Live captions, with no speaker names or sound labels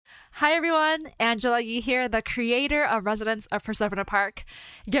Hi everyone, Angela Yee here, the creator of Residents of Persephone Park.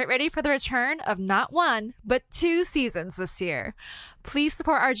 Get ready for the return of not one, but 2 seasons this year. Please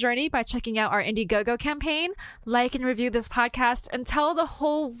support our journey by checking out our Indiegogo campaign, like and review this podcast, and tell the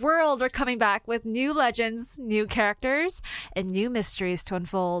whole world we're coming back with new legends, new characters, and new mysteries to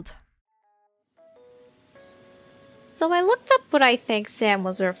unfold. So I looked up what I think Sam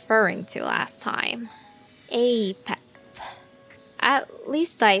was referring to last time. APEP. At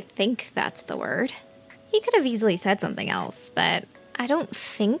least I think that's the word. He could have easily said something else, but I don't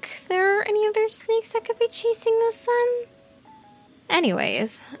think there are any other snakes that could be chasing the sun.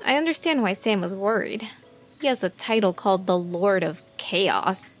 Anyways, I understand why Sam was worried. He has a title called the Lord of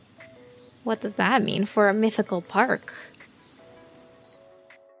Chaos. What does that mean for a mythical park?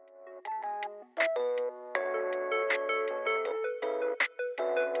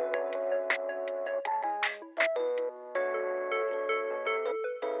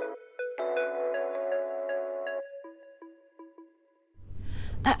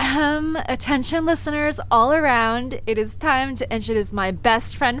 Attention listeners all around, it is time to introduce my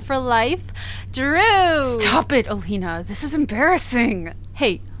best friend for life, Drew! Stop it, Alina. This is embarrassing.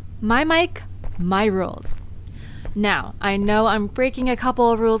 Hey, my mic, my rules. Now, I know I'm breaking a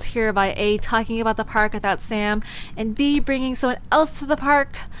couple of rules here by A, talking about the park without Sam, and B, bringing someone else to the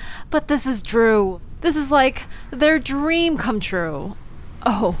park, but this is Drew. This is like their dream come true.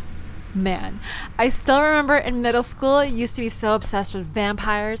 Oh, man, I still remember in middle school, you used to be so obsessed with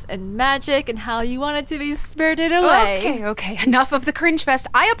vampires and magic and how you wanted to be spirited away. Okay, enough of the cringe fest.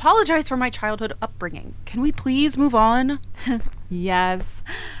 I apologize for my childhood upbringing. Can we please move on? Yes.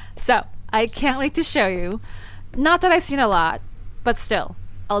 So, I can't wait to show you. Not that I've seen a lot, but still,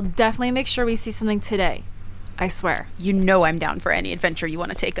 I'll definitely make sure we see something today. I swear. You know I'm down for any adventure you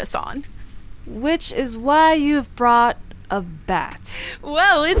want to take us on. Which is why you've brought a bat.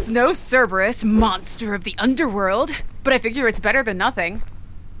 Well, it's no Cerberus, monster of the underworld, but I figure it's better than nothing.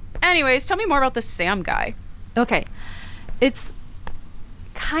 Anyways, tell me more about this Sam guy. Okay, it's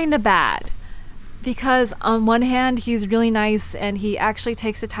kind of bad. Because on one hand, he's really nice and he actually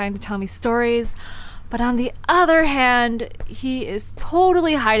takes the time to tell me stories. But on the other hand, he is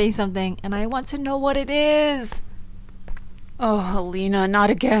totally hiding something and I want to know what it is. Oh, Alina,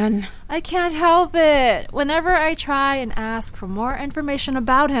 not again. I can't help it. Whenever I try and ask for more information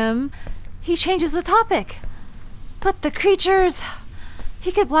about him, he changes the topic. But the creatures,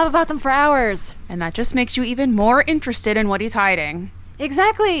 he could blab about them for hours. And that just makes you even more interested in what he's hiding.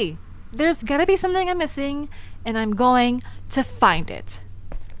 Exactly. There's gotta be something I'm missing, and I'm going to find it.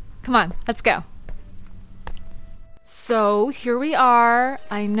 Come on, let's go. So, here we are.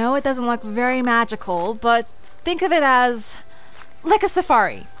 I know it doesn't look very magical, but think of it as like a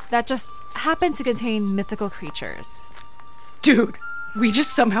safari that just happens to contain mythical creatures. Dude, we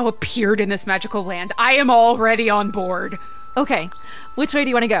just somehow appeared in this magical land. I am already on board. Okay, which way do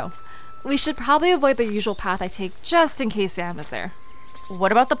you want to go? We should probably avoid the usual path I take just in case Sam is there.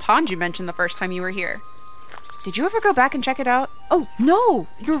 What about the pond you mentioned the first time you were here? Did you ever go back and check it out? Oh, no,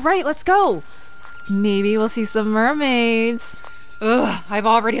 you're right, let's go. Maybe we'll see some mermaids. Ugh, I've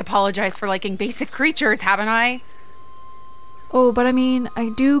already apologized for liking basic creatures, haven't I? Oh, but I mean, I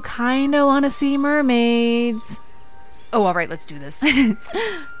do kind of want to see mermaids. Oh, all right, let's do this.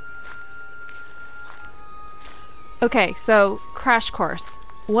 Okay, so crash course.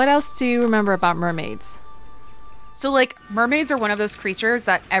 What else do you remember about mermaids? So, mermaids are one of those creatures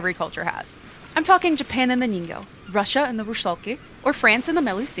that every culture has. I'm talking Japan and the Ningyo, Russia and the Rusalki, or France and the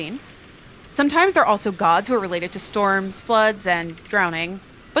Melusine. Sometimes they're also gods who are related to storms, floods, and drowning.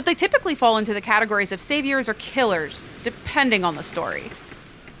 But they typically fall into the categories of saviors or killers, depending on the story.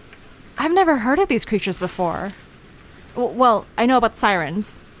 I've never heard of these creatures before. Well, I know about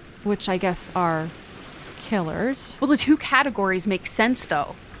sirens, which I guess are killers. Well, the 2 categories make sense,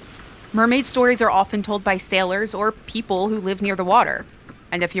 though. Mermaid stories are often told by sailors or people who live near the water.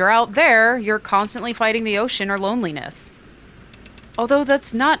 And if you're out there, you're constantly fighting the ocean or loneliness. Although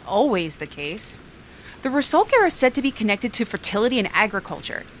that's not always the case. The Rusalki are said to be connected to fertility and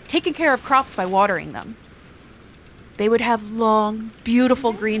agriculture, taking care of crops by watering them. They would have long,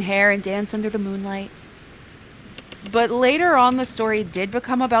 beautiful green hair and dance under the moonlight. But later on, the story did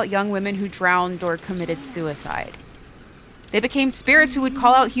become about young women who drowned or committed suicide. They became spirits who would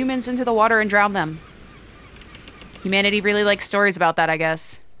call out humans into the water and drown them. Humanity really likes stories about that, I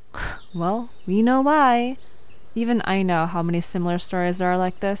guess. Well, we know why. Even I know how many similar stories there are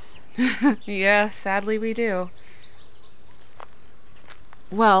like this. Yeah, sadly we do.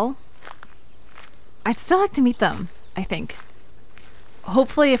 Well, I'd still like to meet them, I think.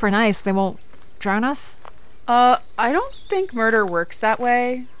 Hopefully, if we're nice, they won't drown us. I don't think murder works that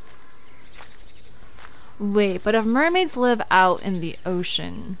way. Wait, but if mermaids live out in the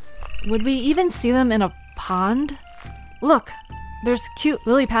ocean, would we even see them in a pond? Look, there's cute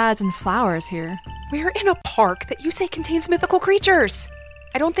lily pads and flowers here. We're in a park that you say contains mythical creatures.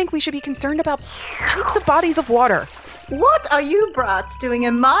 I don't think we should be concerned about types of bodies of water. What are you brats doing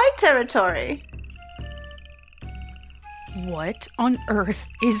in my territory? What on earth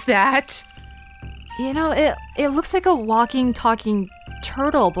is that? You know, it looks like a walking, talking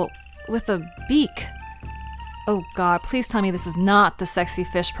turtle, but with a beak. Oh god, please tell me this is not the sexy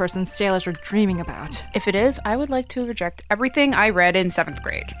fish person sailors were dreaming about. If it is, I would like to reject everything I read in 7th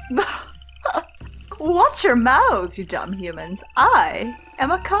grade. Watch your mouths, you dumb humans. I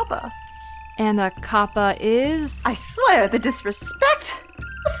am a kappa. And a kappa is... I swear the disrespect.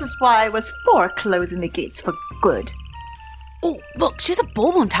 This is why I was for closing the gates for good. Oh, look, she has a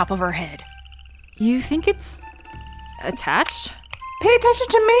bowl on top of her head. You think it's attached? Pay attention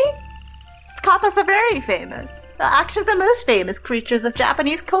to me. Kappas are very famous. Actually, the most famous creatures of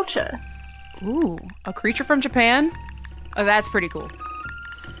Japanese culture. Ooh, a creature from Japan? Oh, that's pretty cool.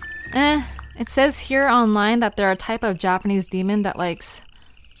 It says here online that they're a type of Japanese demon that likes...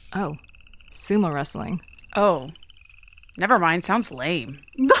 Oh, sumo wrestling. Oh, never mind, sounds lame.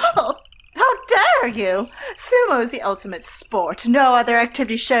 No! How dare you! Sumo is the ultimate sport. No other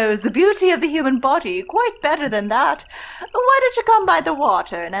activity shows the beauty of the human body quite better than that. Why don't you come by the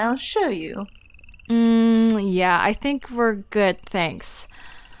water and I'll show you? Yeah, I think we're good, thanks.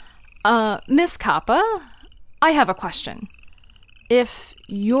 Miss Kappa, I have a question. If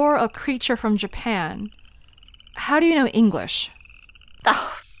you're a creature from Japan, how do you know English?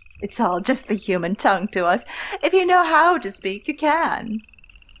 Oh, it's all just the human tongue to us. If you know how to speak, you can.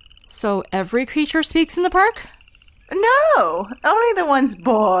 So every creature speaks in the park? No, only the ones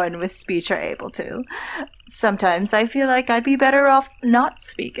born with speech are able to. Sometimes I feel like I'd be better off not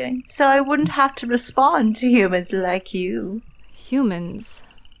speaking, so I wouldn't have to respond to humans like you. Humans?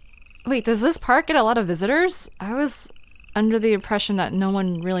 Wait, does this park get a lot of visitors? I was under the impression that no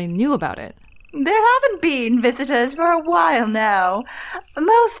one really knew about it. There haven't been visitors for a while now.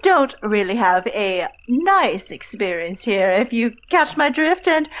 Most don't really have a nice experience here, if you catch my drift,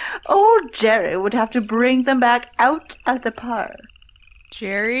 and old Jerry would have to bring them back out of the park.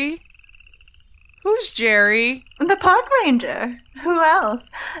 Jerry? Who's Jerry? The park ranger. Who else?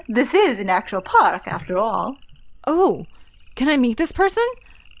 This is an actual park, after all. Oh, can I meet this person?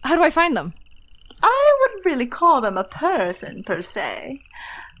 How do I find them? I wouldn't really call them a person, per se.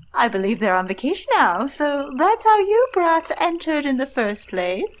 I believe they're on vacation now, so that's how you brats entered in the first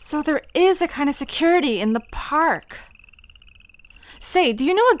place. So there is a kind of security in the park. Say, do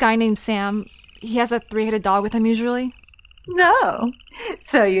you know a guy named Sam? He has a 3-headed dog with him usually. No.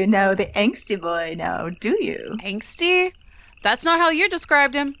 So you know the angsty boy now, do you? Angsty? That's not how you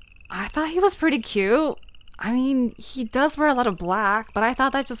described him. I thought he was pretty cute. I mean, he does wear a lot of black, but I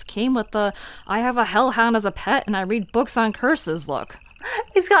thought that just came with the I have a hellhound as a pet and I read books on curses look.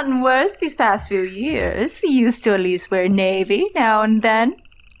 He's gotten worse these past few years. He used to at least wear navy now and then.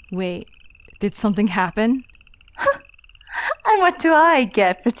 Wait, did something happen? And what do I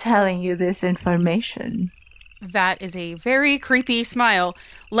get for telling you this information? That is a very creepy smile.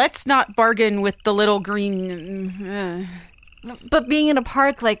 Let's not bargain with the little green... But being in a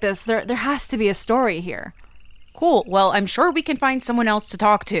park like this, there has to be a story here. Cool. Well, I'm sure we can find someone else to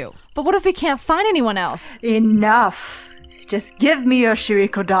talk to. But what if we can't find anyone else? Enough. Just give me your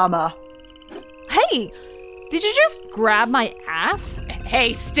Shirikodama. Hey, did you just grab my ass?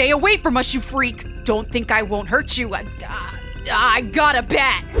 Hey, stay away from us, you freak. Don't think I won't hurt you. I got a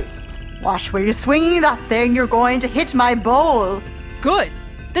bat. Watch where you're swinging that thing. You're going to hit my bowl. Good.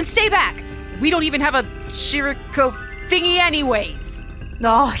 Then stay back. We don't even have a Shiriko thingy anyways.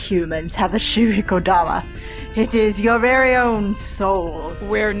 All humans have a Shirikodama. It is your very own soul.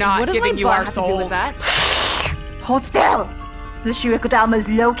 We're not giving you our souls. What does my butt have to do with that? Hold still. The Shirikodama is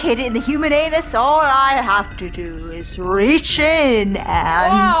located in the human anus. All I have to do is reach in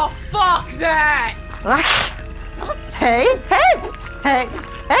and... Oh, fuck that! Hey!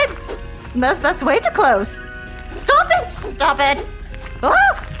 That's way too close. Stop it!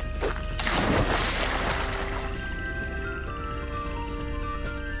 Ah!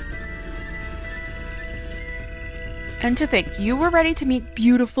 And to think, you were ready to meet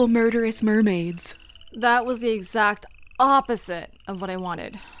beautiful, murderous mermaids. That was the exact opposite of what I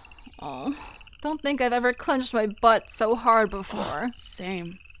wanted. Oh, don't think I've ever clenched my butt so hard before.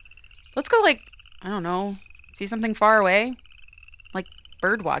 Same. Let's go, I don't know, see something far away? Like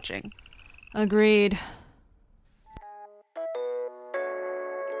bird watching. Agreed.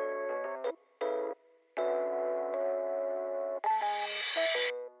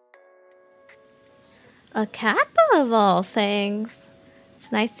 A kappa of all things.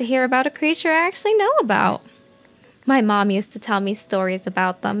 It's nice to hear about a creature I actually know about. My mom used to tell me stories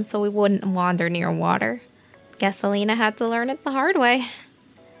about them so we wouldn't wander near water. Guess Alina had to learn it the hard way.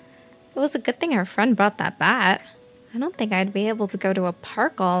 It was a good thing her friend brought that bat. I don't think I'd be able to go to a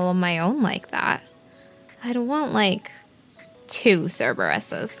park all on my own like that. I'd want, 2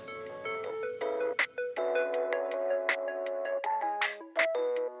 Cerberuses.